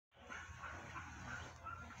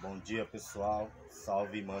Bom dia, pessoal,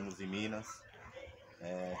 salve manos e minas.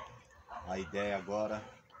 A ideia agora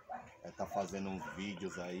é estar fazendo uns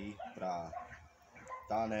vídeos aí pra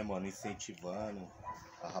né, mano, incentivando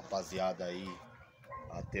a rapaziada aí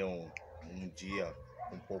a ter um dia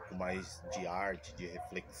um pouco mais de arte, de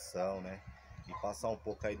reflexão, né, e passar um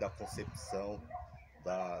pouco aí da concepção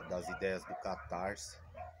das ideias do Ktarse.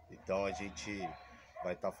 Então a gente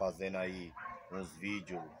vai estar fazendo aí uns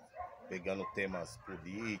vídeos pegando temas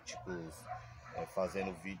políticos,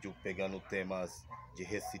 fazendo vídeo pegando temas de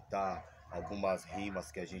recitar algumas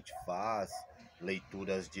rimas que a gente faz,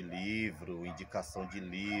 leituras de livro, indicação de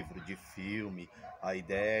livro, de filme. A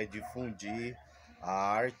ideia é difundir a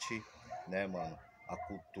arte, né, mano, a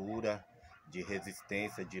cultura de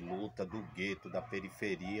resistência, de luta do gueto, da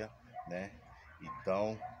periferia, né?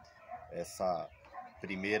 Então, essa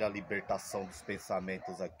primeira libertação dos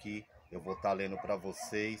pensamentos aqui, eu vou estar lendo para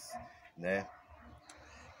vocês, né,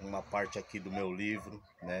 uma parte aqui do meu livro,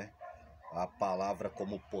 né, a palavra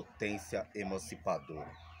como potência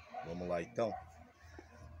emancipadora. Vamos lá então.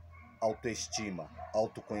 Autoestima,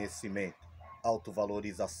 autoconhecimento,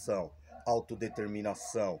 autovalorização,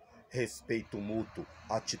 autodeterminação, respeito mútuo,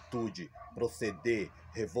 atitude, proceder,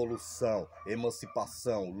 revolução,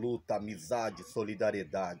 emancipação, luta, amizade,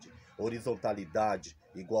 solidariedade, horizontalidade,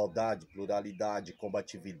 igualdade, pluralidade,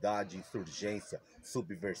 combatividade, insurgência,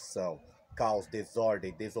 subversão, caos,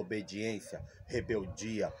 desordem, desobediência,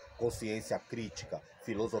 rebeldia, consciência crítica,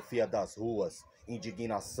 filosofia das ruas,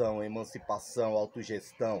 indignação, emancipação,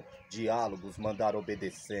 autogestão, diálogos, mandar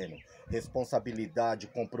obedecendo, responsabilidade,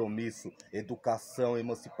 compromisso, educação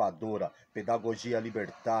emancipadora, pedagogia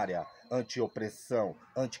libertária, anti-opressão,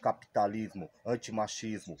 anticapitalismo,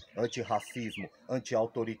 antimachismo, antirracismo,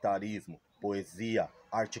 anti-autoritarismo, poesia,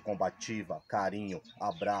 arte combativa, carinho,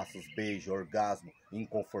 abraços, beijo, orgasmo,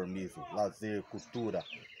 inconformismo, lazer, cultura,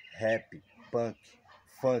 rap, punk,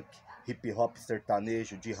 funk, hip hop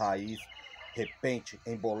sertanejo de raiz, repente,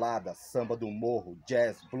 embolada, samba do morro,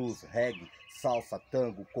 jazz, blues, reggae, salsa,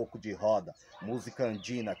 tango, coco de roda, música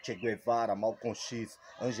andina, Che Guevara, Malcolm X,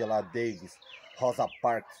 Angela Davis, Rosa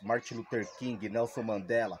Parks, Martin Luther King, Nelson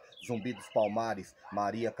Mandela, Zumbi dos Palmares,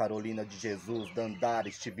 Maria Carolina de Jesus,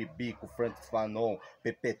 Dandara, Steve Biko, Frank Fanon,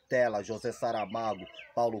 Pepe Tela, José Saramago,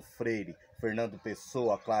 Paulo Freire, Fernando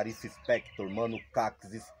Pessoa, Clarice Spector, Mano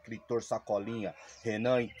Cax, escritor Sacolinha,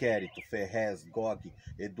 Renan Inquérito, Ferrez, Gog,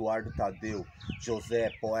 Eduardo Tadeu, José,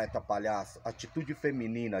 poeta palhaço, Atitude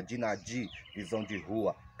Feminina, Dinadi, Visão de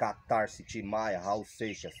Rua, Ktarse, Timaya, Raul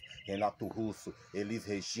Seixas, Renato Russo, Elis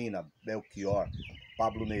Regina, Belchior,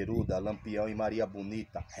 Pablo Neruda, Lampião e Maria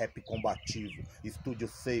Bonita, rap combativo, Estúdio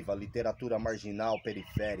Seiva, literatura marginal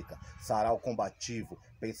periférica, sarau combativo,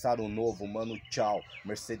 pensar o novo, Mano Tchau,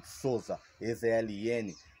 Mercedes Souza,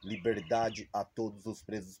 EZLN, liberdade a todos os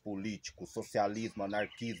presos políticos, socialismo,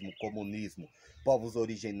 anarquismo, comunismo, povos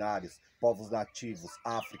originários, povos nativos,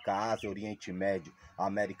 África, Ásia, Oriente Médio,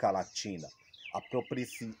 América Latina.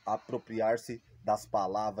 Apropriar-se das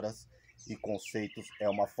palavras e conceitos é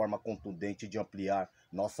uma forma contundente de ampliar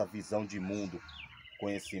nossa visão de mundo.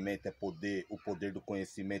 Conhecimento é poder, o poder do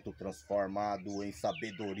conhecimento transformado em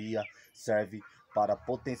sabedoria serve para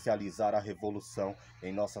potencializar a revolução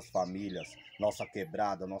em nossas famílias, nossa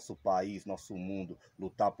quebrada, nosso país, nosso mundo,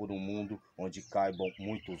 lutar por um mundo onde caibam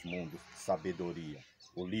muitos mundos, sabedoria.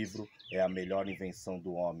 O livro é a melhor invenção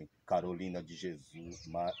do homem, Carolina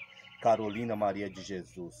Maria de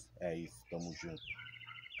Jesus. É isso, tamo junto.